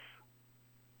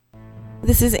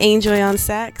This is Angel on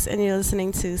Sax, and you're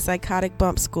listening to Psychotic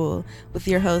Bump School with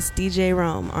your host, DJ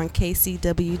Rome, on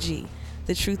KCWG,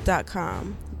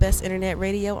 thetruth.com, best internet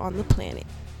radio on the planet.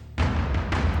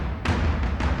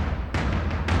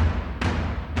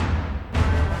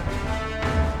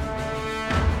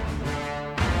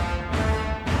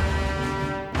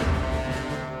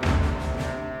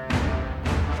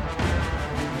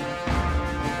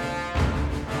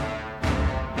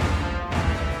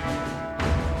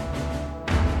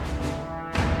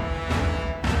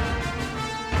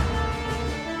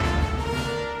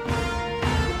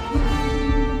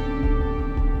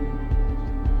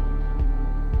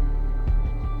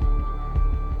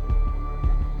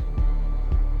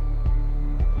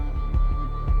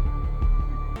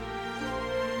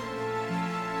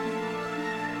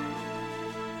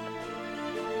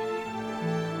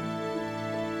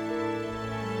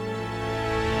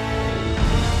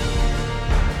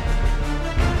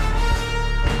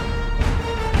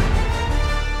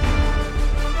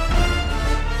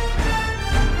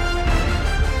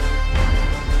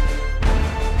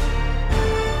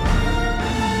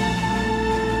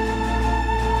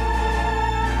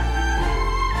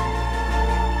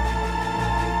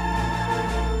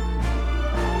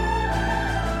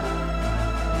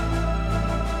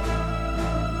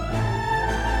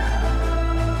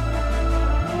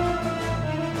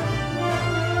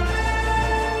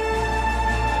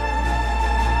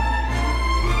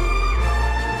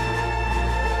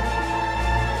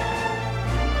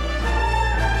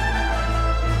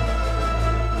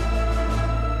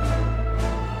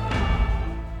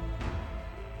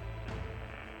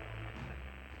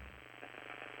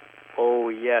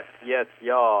 Yes,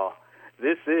 y'all.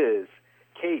 This is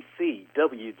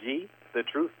KCWG,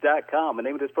 thetruth.com. The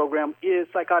name of this program is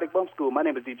Psychotic Bump School. My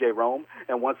name is DJ Rome,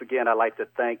 and once again, I'd like to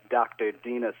thank Dr.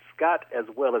 Dina Scott as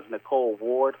well as Nicole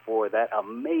Ward for that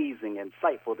amazing,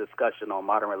 insightful discussion on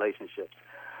modern relationships.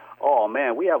 Oh,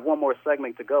 man, we have one more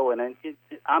segment to go, and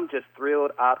I'm just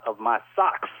thrilled out of my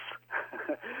socks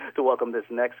to welcome this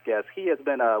next guest. He has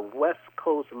been a West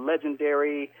Coast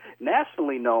legendary,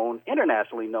 nationally known,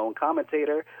 internationally known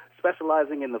commentator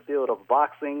specializing in the field of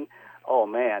boxing. Oh,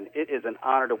 man, it is an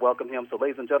honor to welcome him. So,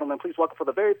 ladies and gentlemen, please welcome for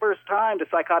the very first time to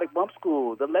Psychotic Bump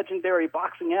School, the legendary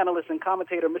boxing analyst and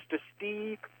commentator, Mr.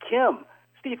 Steve Kim.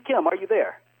 Steve Kim, are you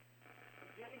there?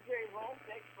 DJ Rome,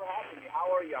 thanks for having me.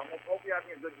 How are you? I hope you're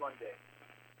having a good Monday.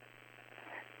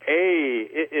 Hey,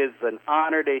 it is an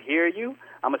honor to hear you.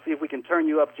 I'm going to see if we can turn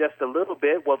you up just a little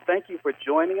bit. Well, thank you for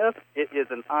joining us. It is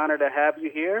an honor to have you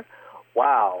here.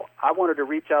 Wow. I wanted to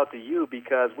reach out to you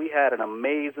because we had an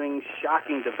amazing,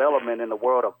 shocking development in the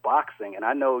world of boxing, and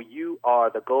I know you are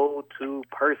the go-to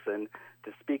person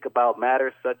to speak about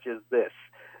matters such as this.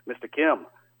 Mr. Kim,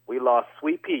 we lost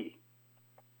Sweet Pea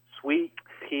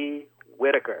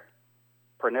Whitaker,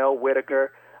 PERNELL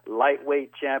Whitaker,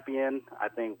 lightweight champion, I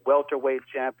think welterweight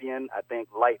champion, I think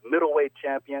light middleweight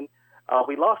champion.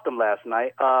 We lost him last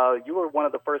night. You were one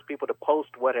of the first people to post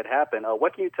what had happened.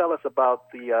 What can you tell us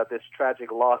about this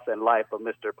tragic loss in life of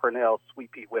Mr. PERNELL Sweet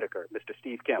Pea Whitaker, Mr.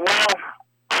 Steve Kim? Well,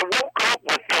 I woke up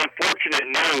with the unfortunate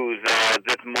news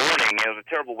this morning. It was a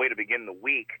terrible way to begin the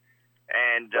week.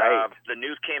 And the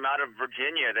news came out of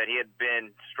Virginia that he had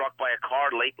been struck by a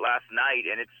car late last night,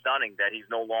 and it's stunning that he's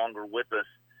no longer with us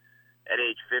at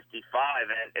age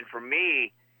 55. And for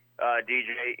me,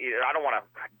 DJ, I don't want to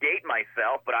date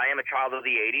myself, but I am a child of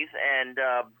the 80s, and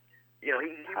he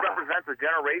represents a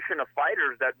generation of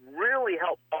fighters that really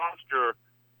helped foster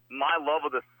my love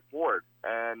of the sport.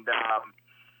 And,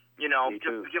 just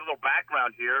to give a little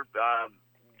background here,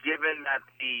 given that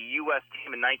the U.S.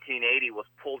 team in 1980 was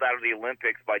pulled out of the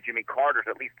Olympics by Jimmy Carter's,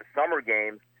 at least the Summer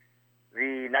Games,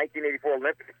 the 1984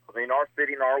 Olympics was in our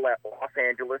city, in Los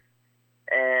Angeles,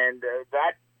 and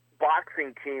that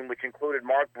boxing team, which included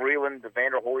Mark Breland,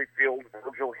 Evander Holyfield,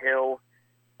 Virgil Hill,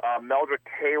 Meldrick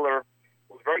Taylor,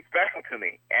 was very special to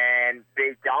me. And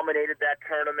they dominated that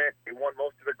tournament. They won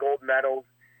most of the gold medals.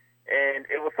 And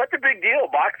it was such a big deal,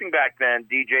 boxing back then,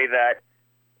 DJ, that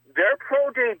their pro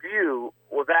debut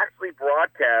was actually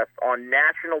broadcast on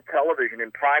national television in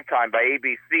primetime by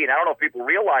ABC. And I don't know if people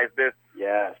realize this,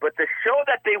 yes, but the show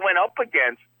that they went up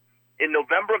against in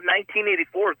November of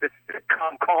 1984 is this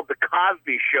sitcom called The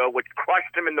Cosby Show, which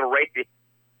crushed him in the ratings.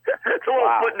 It's a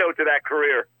little footnote to that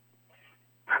career.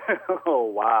 Oh,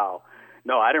 wow.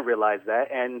 No, I didn't realize that.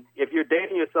 And if you're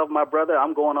dating yourself, my brother,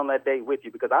 I'm going on that date with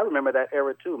you because I remember that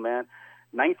era too, man.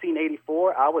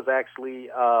 1984, I was actually,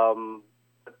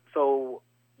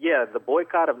 the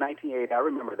boycott of 1980, I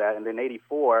remember that. And then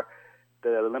 84,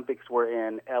 the Olympics were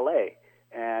in L.A.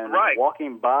 And Right.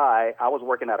 walking by, I was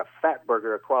working at a Fat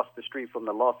Burger across the street from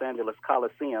the Los Angeles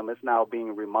Coliseum. It's now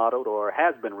being remodeled, or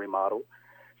has been remodeled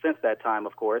since that time,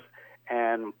 of course.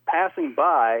 And passing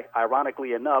by,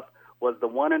 ironically enough, was the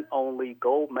one and only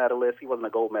gold medalist. He wasn't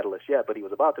a gold medalist yet, but he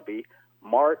was about to be,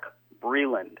 Mark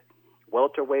Breland,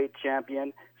 welterweight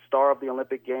champion, star of the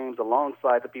Olympic Games,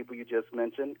 alongside the people you just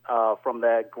mentioned from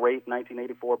that great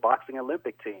 1984 boxing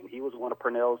Olympic team. He was one of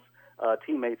Pernell's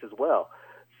teammates as well.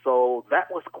 So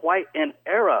that was quite an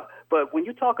era. But when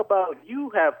you talk about, you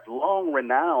have long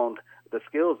renowned the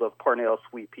skills of Pernell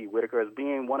Sweet Pea Whitaker as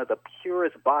being one of the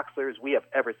purest boxers we have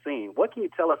ever seen. What can you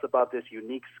tell us about this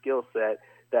unique skill set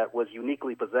that was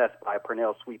uniquely possessed by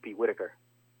Pernell Sweet Pea Whitaker?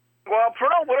 Well,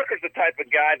 Pernell Whitaker's the type of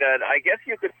guy that I guess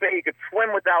you could say he could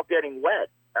swim without getting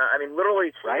wet. I mean,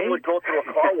 literally, he would go through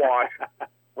a car wash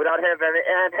without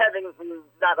having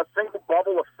not a single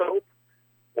bubble of soap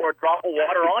or a drop of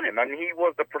water on him. I mean, he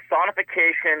was the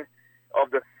personification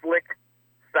of the slick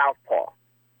southpaw,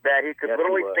 that he could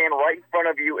literally stand right in front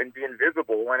of you and be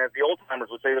invisible. And as the old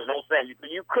timers would say, there's no saying,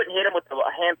 you couldn't hit him with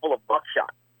a handful of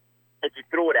buckshot if you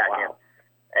threw it at him.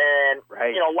 And,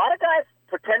 you know, a lot of guys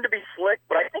pretend to be slick,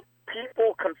 but I think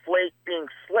people conflate being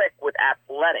slick with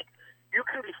athletic. You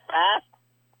can be fast,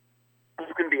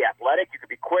 you can be athletic, you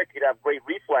can be quick, you'd have great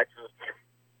reflexes.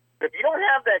 But if you don't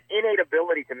have that innate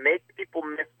ability to make people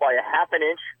miss by a half an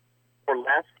inch or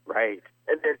less,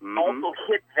 and then also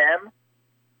hit them,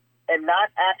 and not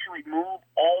actually move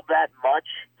all that much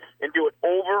and do it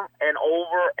over and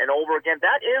over and over again,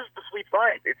 that is the sweet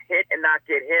science. It's hit and not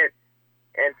get hit.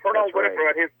 And Pernell Whitaker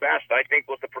at his best, I think,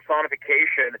 was the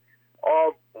personification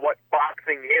of what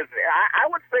boxing is. I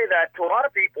would say that to a lot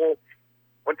of people,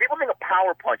 when people think of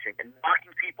power punching and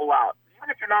knocking people out, even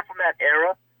if you're not from that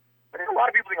era, I think a lot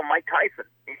of people think of Mike Tyson.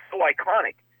 He's so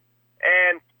iconic.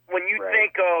 And when you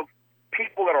think of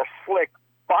people that are slick,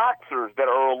 boxers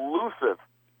that are elusive,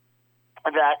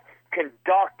 that can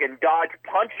duck and dodge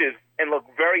punches and look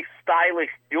very stylish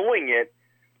doing it,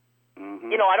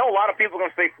 you know, I know a lot of people are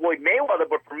going to say Floyd Mayweather,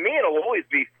 but for me it'll always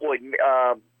be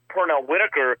Pernell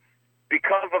Whitaker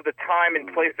because of the time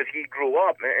and place that he grew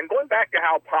up. And going back to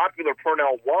how popular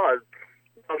Pernell was,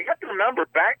 you have to remember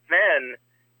back then,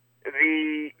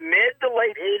 the mid to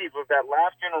late 80s was that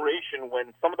last generation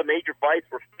when some of the major fights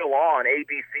were still on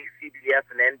ABC, CBS,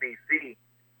 and NBC.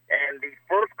 And the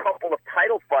first couple of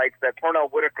title fights that Pernell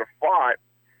Whitaker fought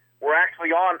were actually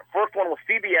on. First one was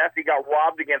CBS. He got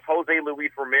robbed against Jose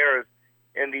Luis Ramirez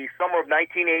in the summer of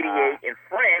 1988 in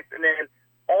France. And then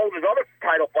all of his other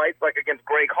title fights, like against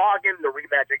Greg Hagen, the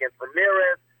rematch against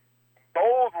Ramirez,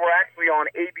 those were actually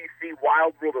on ABC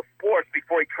Wild World of Sports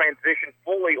before he transitioned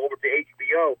fully over to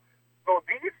HBO. So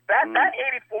that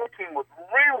 84 team was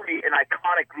really an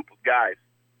iconic group of guys.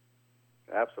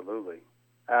 Absolutely.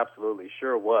 Absolutely,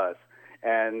 sure was.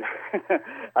 And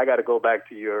I got to go back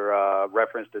to your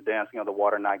reference to Dancing on the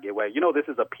Water, Not Get Wet. You know, this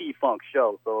is a P-Funk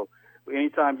show, so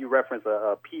anytime you reference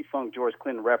a P-Funk George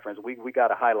Clinton reference, we got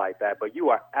to highlight that. But you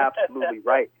are absolutely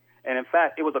right. And, in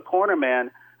fact, it was a corner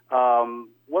man.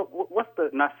 What's the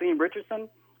Nassim Richardson?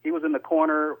 He was in the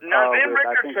corner. Nassim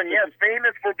Richardson, yes,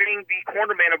 famous for being the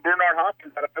corner man of Bernard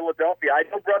Hopkins out of Philadelphia. I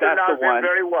know Brother Nassim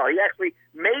very well. He actually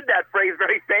made that phrase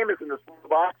very famous in the sport of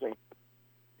boxing.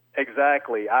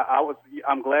 Exactly.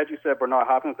 I'm glad you said Bernard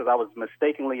Hopkins because I was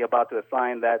mistakenly about to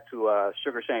assign that to a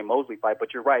Sugar Shane Mosley fight.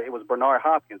 But you're right. It was Bernard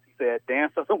Hopkins. He said,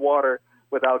 dance on the water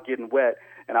without getting wet.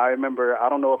 And I remember, I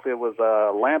don't know if it was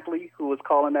Lampley who was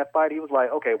calling that fight. He was like,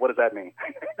 okay, what does that mean?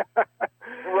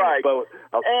 Right. But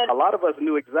a lot of us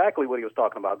knew exactly what he was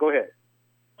talking about. Go ahead.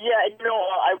 Yeah, you know,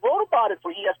 I wrote about it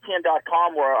for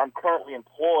ESPN.com where I'm currently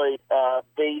employed.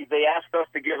 They asked us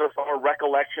to give us our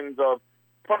recollections of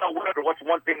Pernell Whitaker. What's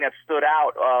one thing that stood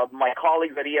out? My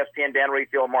colleagues at ESPN, Dan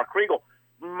Raphael and Mark Kriegel.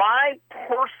 My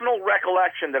personal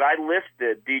recollection that I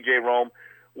listed, DJ Rome,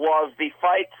 was the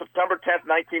fight September 10th,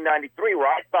 1993, where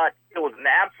I thought it was an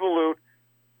absolute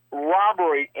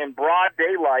robbery in broad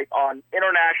daylight on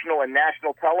international and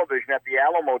national television at the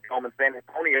Alamo Dome in San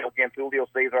Antonio against Julio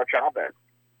Cesar Chavez.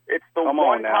 It's the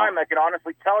one time I can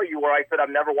honestly tell you where I said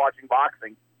I'm never watching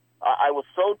boxing. I was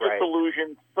so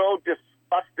disillusioned, so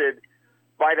disgusted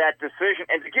by that decision.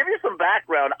 And to give you some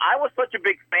background, I was such a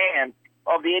big fan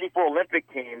of the 84 Olympic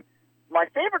team. My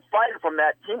favorite fighter from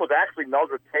that team was actually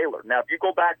Mildred Taylor. Now, if you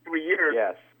go back 3 years,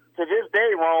 to this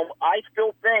day, Rome, I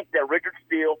still think that Richard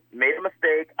Steele made a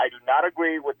mistake. I do not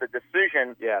agree with the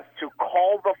decision to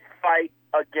call the fight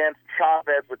against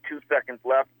Chavez with 2 seconds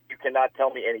left. You cannot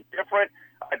tell me any different.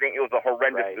 I think it was a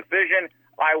horrendous decision.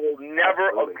 I will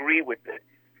never agree with it.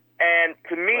 And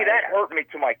to me, that hurt me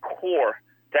to my core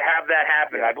to have that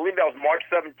happen. Yeah. I believe that was March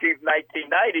 17th,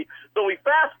 1990. So we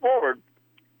fast forward,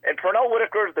 and Pernell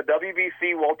Whitaker is the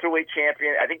WBC welterweight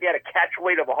champion. I think he had a catch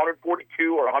weight of 142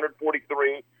 or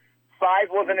 143. Size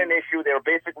wasn't an issue. They were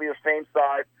basically the same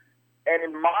size. And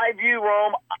in my view,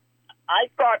 Rome, I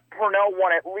thought Pernell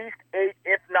won at least 8,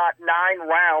 if not 9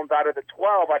 rounds out of the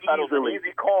 12. I thought it was an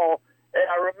easy call. And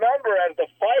I remember as the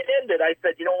fight ended, I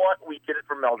said, you know what? We did it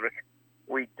for Meldrick.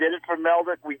 We did it for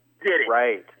Meldrick. We did it.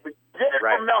 Right. We did it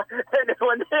for Meldrick. And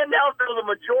when they announced it was a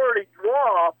majority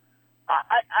draw,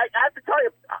 I have to tell you,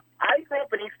 I grew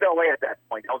up in East L.A. at that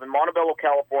point. I was in Montebello,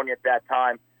 California at that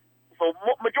time. So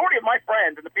majority of my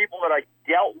friends and the people that I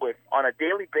dealt with on a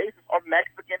daily basis are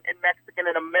Mexican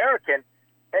and American,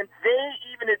 and they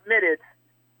even admitted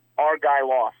our guy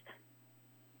lost.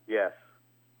 Yes.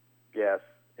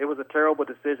 It was a terrible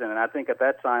decision, and I think at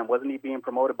that time, wasn't he being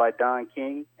promoted by Don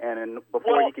King? And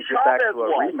before he could get back to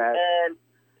a rematch. And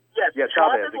yes,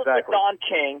 Chavez was exactly. with Don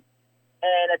King,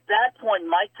 and at that point,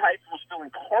 Mike Tyson was still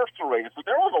incarcerated, so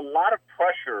there was a lot of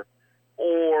pressure.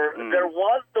 Or there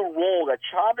was the role that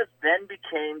Chavez then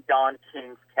became Don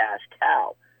King's cash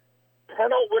cow.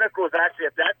 Pernell Whitaker was actually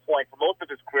at that point, for most of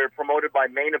his career, promoted by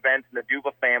Main Events and the Duva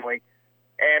family.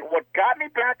 And what got me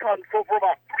back on, so for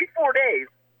about 3-4 days,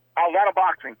 I was out of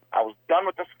boxing. I was done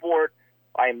with the sport.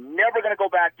 I am never going to go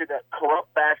back to the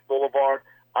corrupt Bash Boulevard.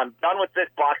 I'm done with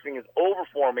this. Boxing is over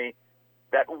for me.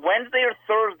 That Wednesday or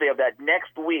Thursday of that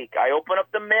next week, I open up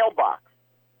the mailbox.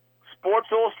 Sports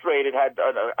Illustrated had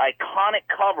an iconic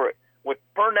cover with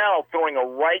Pernell throwing a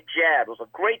right jab. It was a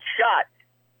great shot.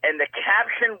 And the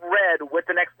caption read with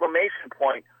an exclamation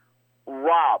point,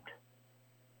 robbed.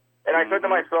 And I said to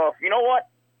myself, you know what?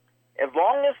 As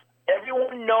long as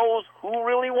everyone knows who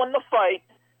really won the fight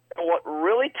and what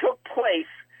really took place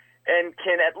and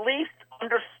can at least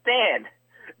understand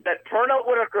that Pernell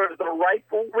Whitaker is the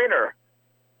rightful winner,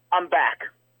 I'm back.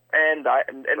 And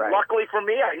luckily for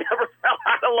me, I never fell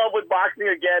out of love with boxing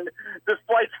again,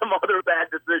 despite some other bad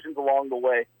decisions along the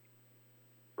way.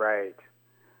 Right.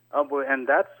 And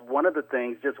that's one of the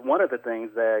things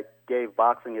that gave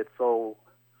boxing its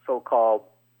so-called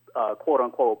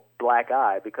quote-unquote black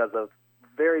eye, because of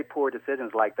very poor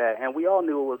decisions like that. And we all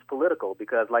knew it was political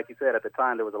because, like you said, at the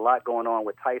time there was a lot going on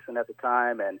with Tyson at the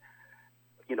time, and,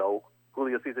 you know,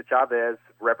 Julio Cesar Chavez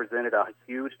represented a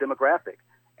huge demographic.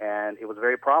 And it was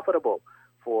very profitable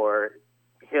for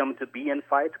him to be in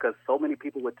fights because so many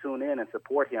people would tune in and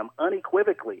support him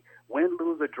unequivocally, win,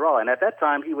 lose, or draw. And at that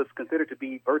time, he was considered to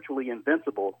be virtually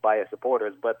invincible by his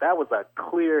supporters. But that was a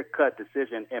clear-cut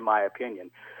decision, in my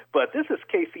opinion. But this is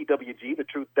KCWG,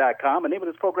 thetruth.com. The name of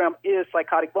this program is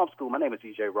Psychotic Bump School. My name is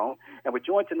DJ Rome, and we're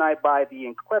joined tonight by the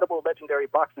incredible, legendary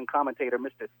boxing commentator,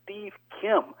 Mr. Steve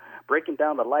Kim, breaking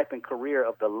down the life and career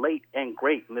of the late and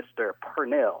great Mr.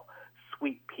 Pernell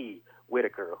Sweet Pea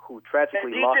Whitaker, who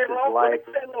tragically lost his life. Let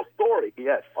me tell you a little story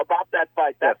about that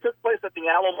fight. That took place at the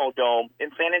Alamo Dome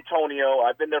in San Antonio.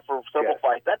 I've been there for several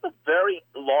fights. That's a very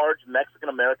large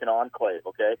Mexican-American enclave,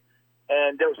 okay?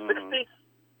 And there were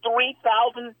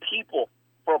 63,000 people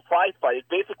for a prize fight. It's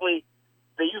basically,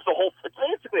 it's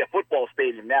basically a football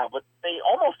stadium now, but they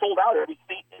almost sold out every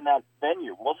seat in that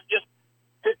venue. It wasn't just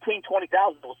 15,000,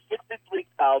 20,000. It was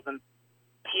 63,000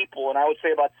 people, and I would say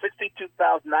about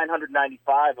 62,995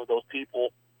 of those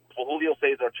people for Julio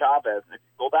Cesar Chavez. And if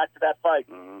you go back to that fight,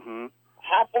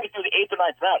 halfway through the 8th or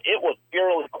 9th round, it was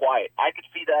eerily quiet. I could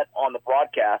see that on the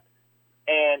broadcast.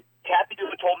 And Kathy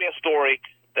Duva told me a story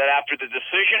that after the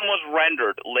decision was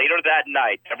rendered later that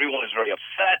night, everyone was very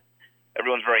upset.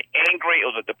 Everyone's very angry. It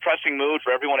was a depressing mood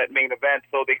for everyone at Main Event.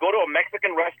 So they go to a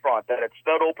Mexican restaurant that had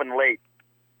stood open late.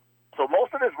 So most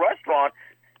of this restaurant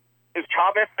is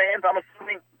Chavez fans. I'm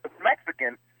assuming it's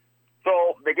Mexican.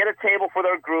 So they get a table for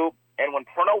their group, and when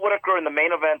Pernell Whitaker and the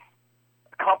Main Event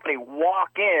company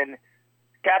walk in,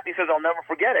 Kathy says, I'll never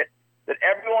forget it, that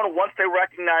everyone, once they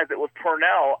recognized it was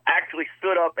Pernell, actually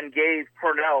stood up and gave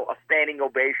Pernell a standing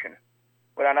ovation.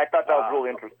 And I thought that was really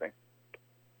interesting.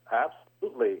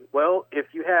 Absolutely. Well,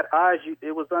 if you had eyes,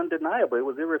 it was undeniable. It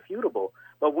was irrefutable.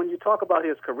 But when you talk about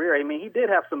his career, I mean, he did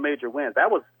have some major wins. That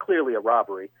was clearly a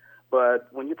robbery. But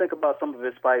when you think about some of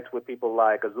his fights with people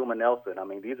like Azuma Nelson, I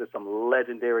mean, these are some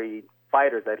legendary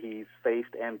fighters that he's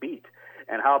faced and beat.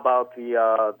 And how about the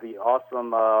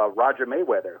awesome Roger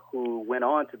Mayweather, who went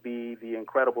on to be the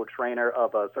incredible trainer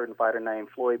of a certain fighter named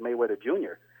Floyd Mayweather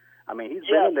Jr.? I mean, he's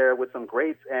been in there with some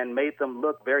greats and made them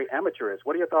look very amateurish.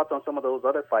 What are your thoughts on some of those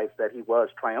other fights that he was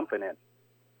triumphant in?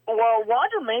 Well,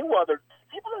 Roger Mayweather,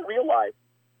 people don't realize,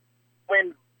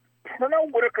 when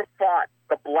Pernell Whitaker fought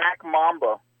the Black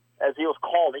Mamba, as he was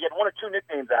called, he had one or two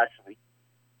nicknames, actually.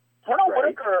 Pernell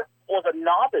Whitaker was a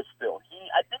novice still.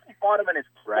 I think he fought him in his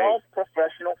 12th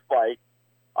professional fight.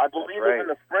 I believe it was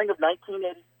in the spring of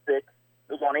 1986. It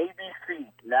was on ABC,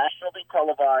 nationally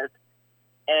televised.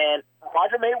 And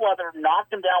Roger Mayweather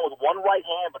knocked him down with one right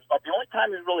hand, but it's not the only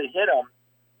time he really hit him.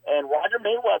 And Roger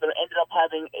Mayweather ended up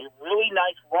having a really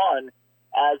nice run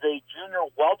as a junior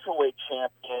welterweight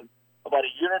champion about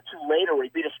a year or two later, where he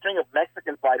beat a string of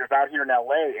Mexican fighters out here in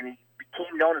L.A., and he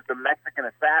became known as the Mexican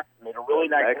Assassin. Made a really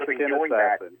nice living doing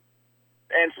that.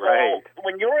 And so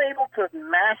when you're able to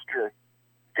master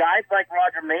guys like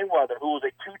Roger Mayweather, who was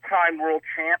a two-time world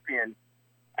champion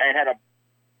and had a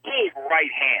big right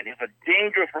hand, he's a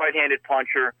dangerous right-handed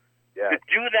puncher, to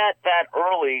do that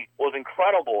early was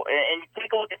incredible. And you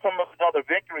take a look at some of his other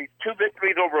victories, 2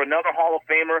 victories over another Hall of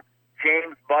Famer,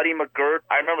 James Buddy McGirt.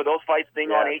 I remember those fights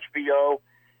being on HBO.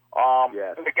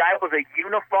 The guy was a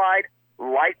unified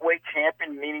lightweight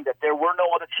champion, meaning that there were no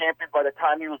other champions by the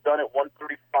time he was done at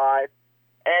 135.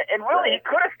 And really, he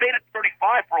could have stayed at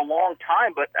 35 for a long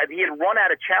time, but he had run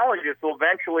out of challenges, so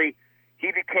eventually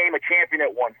he became a champion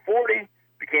at 140,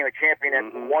 became a champion at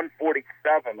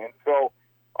 147. And so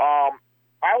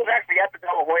I was actually at the De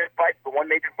La Hoya fight, the one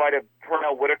major fight of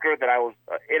PERNELL Whitaker that I was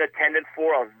in attendance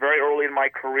for. I was very early in my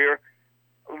career.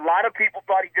 A lot of people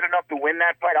thought he did enough to win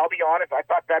that fight. I'll be honest, I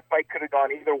thought that fight could have gone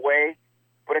either way.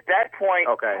 But at that point,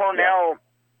 PERNELL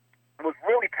was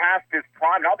really past his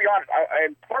prime. And I'll be honest,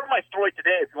 and part of my story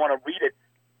today, if you want to read it,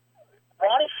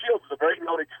 Ronnie Shields was a very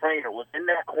noted trainer, was in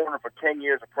that corner for 10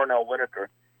 years of PERNELL Whitaker.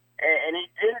 And he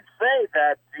did say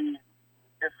that the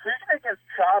decision against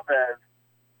Chavez,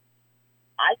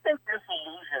 I think,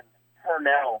 disillusioned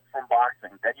PERNELL from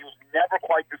boxing, that he was never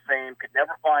quite the same, could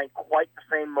never find quite the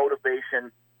same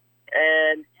motivation.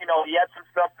 And, you know, he had some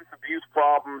substance abuse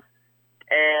problems.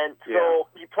 And so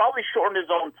he probably shortened his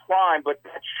own prime, but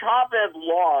that Chavez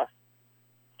loss,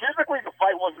 physically the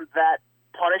fight wasn't that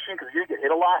punishing because he didn't get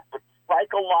hit a lot, but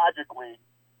psychologically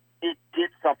it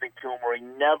did something to him where he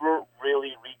never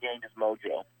really regained his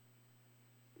mojo.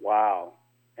 Wow.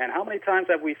 And how many times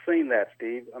have we seen that,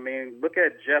 Steve? I mean, look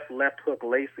at Jeff Left Hook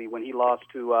Lacey when he lost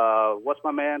to, what's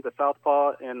my man, the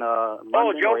Southpaw in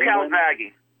London, Joe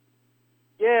Calzaghe.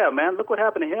 Yeah, man, look what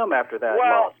happened to him after that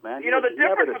loss, man. You know, the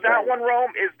difference with that one,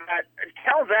 Rome, is that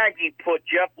Calzaghe put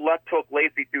Jeff Left Hook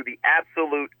Lacey through the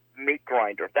absolute meat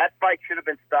grinder. That fight should have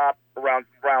been stopped around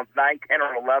rounds 9, 10,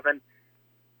 or 11.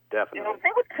 Definitely. You know, the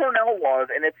thing with PERNELL was,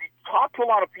 and if you talk to a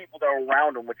lot of people that are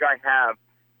around him, which I have,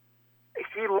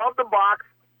 he loved the box,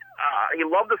 he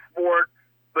loved the sport,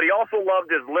 but he also loved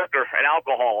his liquor and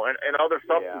alcohol and other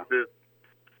substances.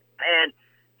 And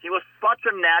he was such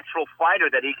a natural fighter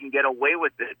that he can get away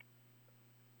with it.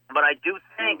 But I do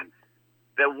think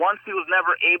that once he was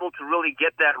never able to really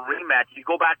get that rematch, you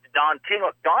go back to Don King.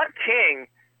 Look, Don King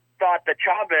thought that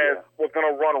Chavez was going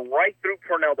to run right through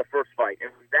PERNELL the first fight.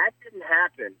 And that didn't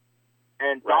happen.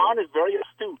 And Don is very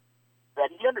astute,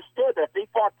 that he understood that if they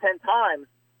fought 10 times,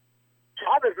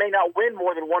 Chavez may not win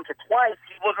more than once or twice.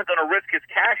 He wasn't going to risk his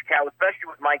cash cow, especially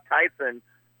with Mike Tyson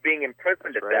being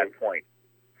imprisoned at that point.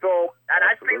 So, and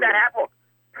I've seen that happen.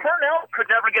 PERNELL could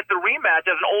never get the rematch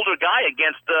as an older guy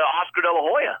against Oscar De La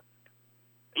Hoya,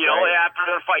 you know, after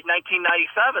their fight in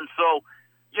 1997. So,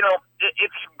 you know,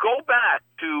 if you go back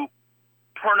to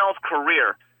PERNELL's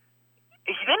career,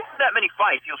 he didn't have that many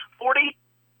fights. He was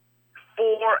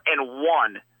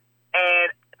 44-1. And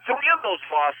 3 of those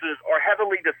losses are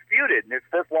heavily disputed. And his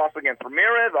first loss against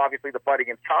Ramirez, obviously the fight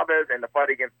against Chavez, and the fight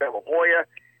against De La Hoya.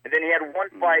 And then he had one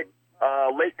fight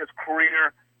late in his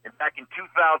career, back in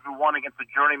 2001 against the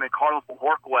journeyman Carlos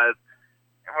Bojorquez,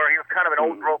 where he was kind of an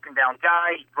old broken down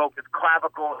guy. He broke his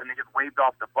clavicle and they just waved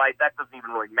off the fight. That doesn't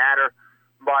even really matter.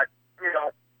 But, you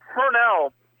know, PERNELL,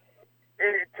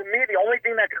 to me, the only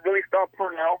thing that could really stop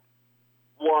PERNELL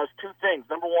was 2 things.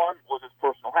 Number 1 was his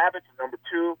personal habits, and number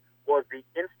 2 was the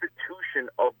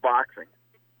institution of boxing.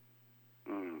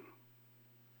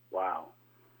 Wow.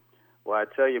 Well, I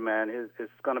tell you, man,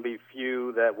 it's going to be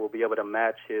few that will be able to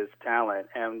match his talent.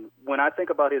 And when I think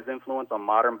about his influence on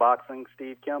modern boxing,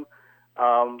 Steve Kim,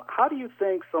 how do you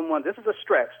think someone, this is a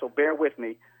stretch, so bear with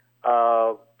me,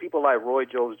 people like Roy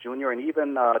Jones Jr. and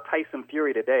even Tyson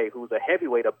Fury today, who's a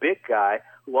heavyweight, a big guy,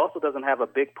 who also doesn't have a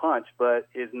big punch, but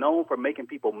is known for making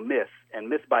people miss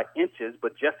by inches,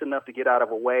 but just enough to get out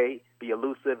of a way, be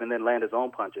elusive, and then land his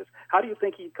own punches. How do you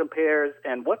think he compares,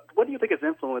 and what do you think his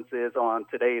influence is on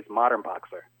today's modern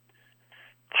boxer?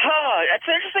 That's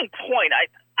an interesting point.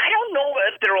 I don't know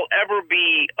if there will ever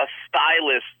be a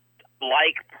stylist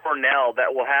like PERNELL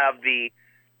that will have the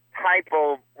type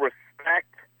of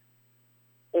respect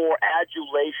or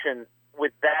adulation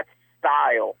with that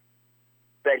style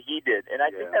that he did. And I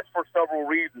think that's for several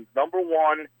reasons. Number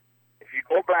one, if you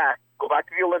go back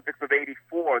to the Olympics of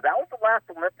 '84, that was the last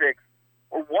Olympics,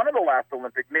 or one of the last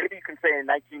Olympics, maybe you can say in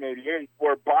 1988,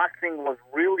 where boxing was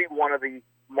really one of the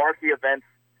marquee events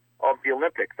of the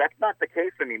Olympics. That's not the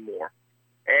case anymore.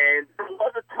 And there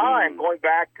was a time, going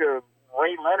back to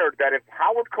Ray Leonard, that if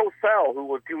Howard Cosell,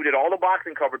 who did all the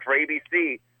boxing coverage for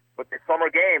ABC with the summer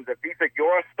games, if he said,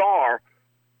 "You're a star,"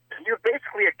 you're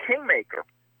basically a kingmaker.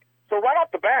 So right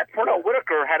off the bat, Pernell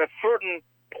Whitaker had a certain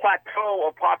plateau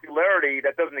of popularity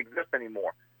that doesn't exist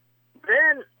anymore.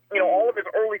 Then, all of his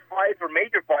early fights or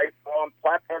major fights were on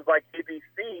platforms like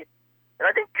ABC, and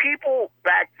I think people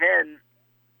back then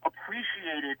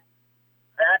appreciated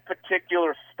that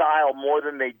particular style more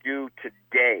than they do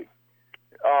today.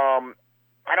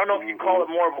 I don't know if you call it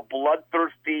more of a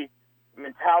bloodthirsty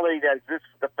mentality that exists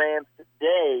with the fans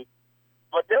today,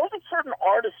 but there was a certain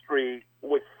artistry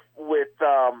with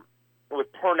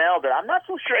Pernell that I'm not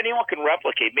so sure anyone can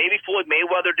replicate. Maybe Floyd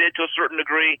Mayweather did to a certain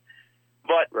degree,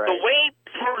 but the way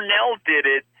Pernell did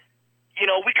it,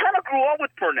 we kind of grew up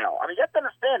with Pernell. I mean, you have to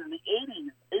understand, in the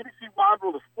 80s, ABC Wide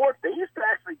World of Sports, they used to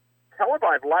actually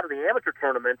televise a lot of the amateur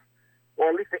tournaments, or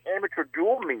at least the amateur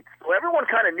dual meets. So everyone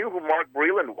kind of knew who Mark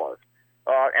Breland was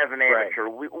as an amateur.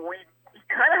 We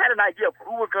kind of had an idea of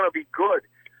who was going to be good.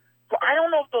 So I don't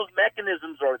know if those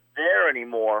mechanisms are there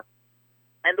anymore.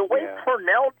 And the way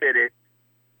Pernell did it,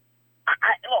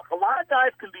 look, a lot of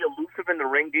guys can be elusive in the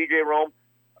ring, DJ Rome.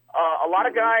 A lot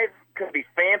of guys can be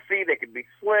fancy, they can be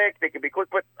slick, they can be quick,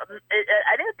 but I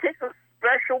think it takes a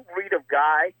special breed of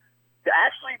guy to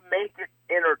actually make it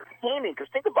entertaining.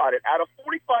 Because think about it, out of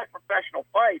 45 professional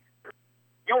fights,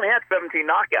 you only had 17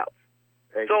 knockouts.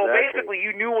 Exactly. So basically,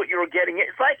 you knew what you were getting.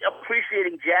 It's like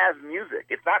appreciating jazz music.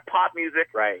 It's not pop music,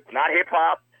 not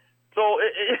hip-hop. So,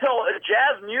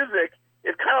 jazz music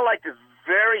is kind of like this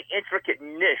very intricate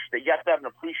niche that you have to have an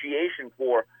appreciation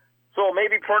for. So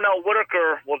maybe Pernell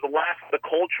Whitaker was the last of the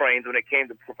Coltrane's when it came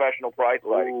to professional prize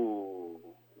fighting. Ooh,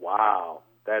 wow.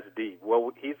 That's deep.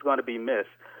 Well, he's going to be missed.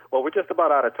 Well, we're just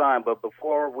about out of time, but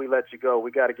before we let you go, we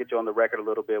got to get you on the record a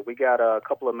little bit. We got a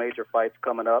couple of major fights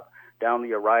coming up down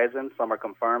the horizon. Some are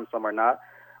confirmed, some are not.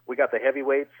 We got the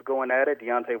heavyweights going at it.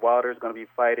 Deontay Wilder is going to be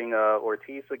fighting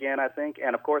Ortiz again, I think.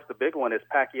 And, of course, the big one is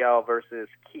Pacquiao versus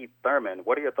Keith Thurman.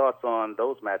 What are your thoughts on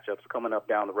those matchups coming up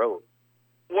down the road?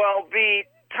 Well, the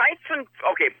Tyson,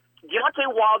 Deontay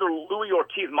Wilder, Louis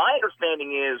Ortiz, my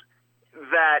understanding is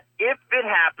that if it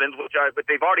happens, but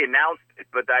they've already announced it,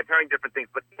 but I'm hearing different things,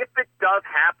 but if it does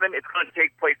happen, it's going to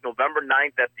take place November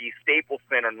 9th at the Staples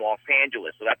Center in Los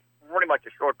Angeles. So that's pretty much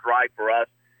a short drive for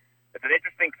us. It's an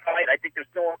interesting fight. I think there's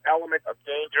still an element of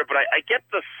danger, but I get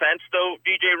the sense, though,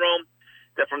 DJ Rome,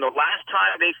 that from the last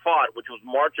time they fought, which was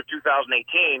March of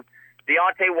 2018,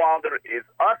 Deontay Wilder is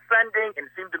ascending, and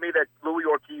it seemed to me that Louis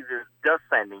Ortiz is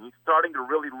descending. He's starting to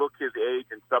really look his age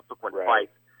in subsequent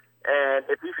fights. And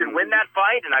if he can win that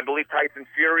fight, and I believe Tyson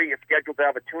Fury is scheduled to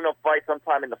have a tune-up fight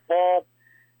sometime in the fall,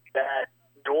 that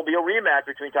there will be a rematch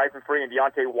between Tyson Fury and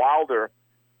Deontay Wilder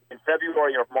in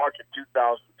February or March of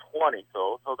 2020.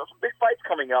 So there's some big fights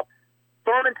coming up.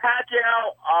 Thurman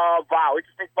Pacquiao,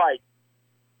 interesting fight.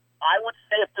 I would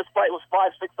say if this fight was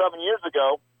 5, 6, 7 years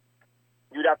ago,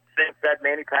 you'd have to think that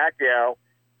Manny Pacquiao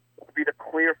would be the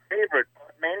clear favorite.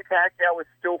 But Manny Pacquiao is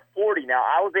still 40. Now,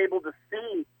 I was able to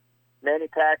see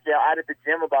Manny Pacquiao out at the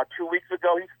gym about 2 weeks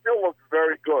ago. He still looks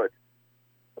very good.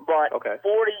 But 40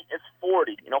 is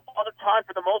 40. Father Time,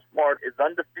 for the most part, is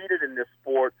undefeated in this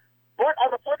sport. But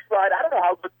on the flip side, I don't know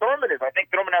how good Thurman is. I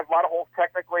think Thurman has a lot of holes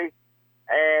technically,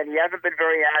 and he hasn't been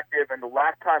very active. And the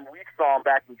last time we saw him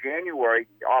back in January,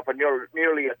 off a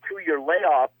nearly a 2-year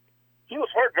layoff, he was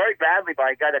hurt very badly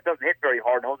by a guy that doesn't hit very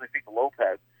hard, Jose Cito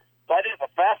Lopez. So I think it's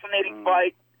a fascinating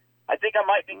fight. I think I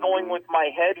might be going with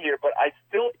my head here, but I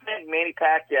still think Manny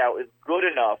Pacquiao is good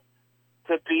enough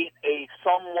to beat a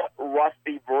somewhat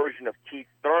rusty version of Keith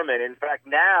Thurman. In fact,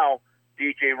 now,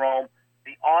 DJ Rome,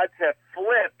 the odds have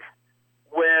flipped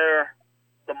where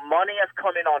the money has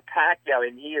come in on Pacquiao,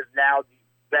 and he is now the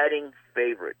betting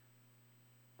favorite.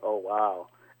 Oh, wow.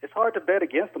 It's hard to bet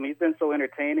against him. He's been so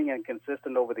entertaining and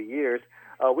consistent over the years.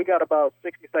 We got about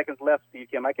 60 seconds left, Steve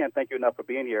Kim. I can't thank you enough for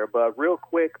being here. But real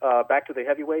quick, back to the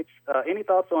heavyweights. Any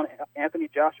thoughts on Anthony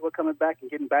Joshua coming back and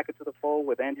getting back into the fold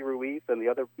with Andy Ruiz and the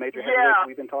other major heavyweights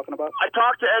we've been talking about? I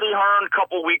talked to Eddie Hearn a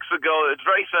couple weeks ago. It's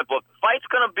very simple. The fight's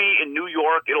going to be in New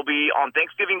York. It'll be on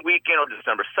Thanksgiving weekend on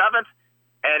December 7th.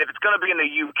 And if it's going to be in the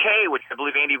UK, which I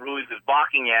believe Andy Ruiz is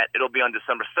boxing at, it'll be on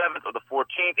December 7th or the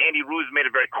 14th. Andy Ruiz made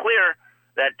it very clear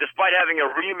that despite having a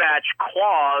rematch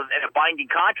clause and a binding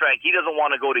contract, he doesn't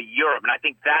want to go to Europe. And I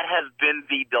think that has been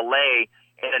the delay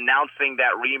in announcing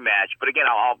that rematch. But again,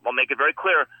 I'll make it very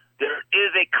clear, there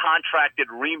is a contracted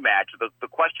rematch. The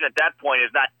question at that point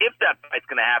is not if that fight's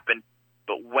going to happen,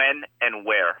 but when and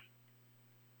where.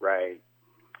 Right.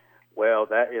 Well,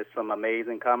 that is some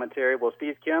amazing commentary. Well,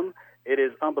 Steve Kim, it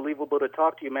is unbelievable to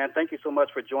talk to you, man. Thank you so much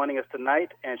for joining us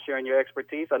tonight and sharing your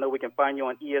expertise. I know we can find you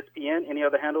on ESPN. Any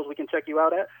other handles we can check you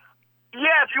out at?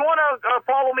 Yeah, if you want to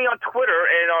follow me on Twitter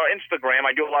and Instagram,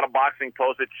 I do a lot of boxing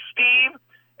posts. It's Steve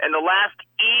and the last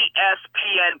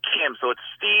ESPN Kim. So it's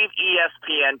Steve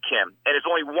ESPN Kim. And it's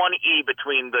only one E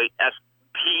between the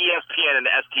ESPN and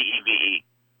the STEVE.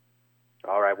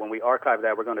 All right. When we archive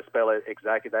that, we're going to spell it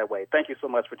exactly that way. Thank you so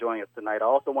much for joining us tonight. I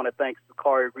also want to thank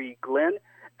Sakari Reed Glenn,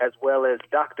 as well as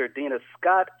Dr. Dina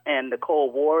Scott and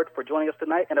Nicole Ward for joining us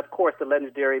tonight, and, of course, the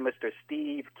legendary Mr.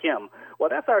 Steve Kim. Well,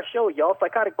 that's our show, y'all.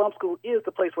 Psychotic Bump School is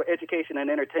the place where education and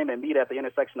entertainment meet at the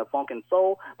intersection of funk and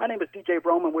soul. My name is DJ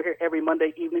Roman. We're here every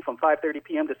Monday evening from 5:30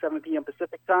 p.m. to 7 p.m.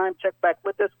 Pacific time. Check back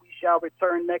with us. We shall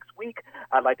return next week.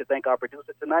 I'd like to thank our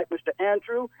producer tonight, Mr.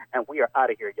 Andrew, and we are out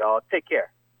of here, y'all. Take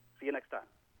care. See you next time.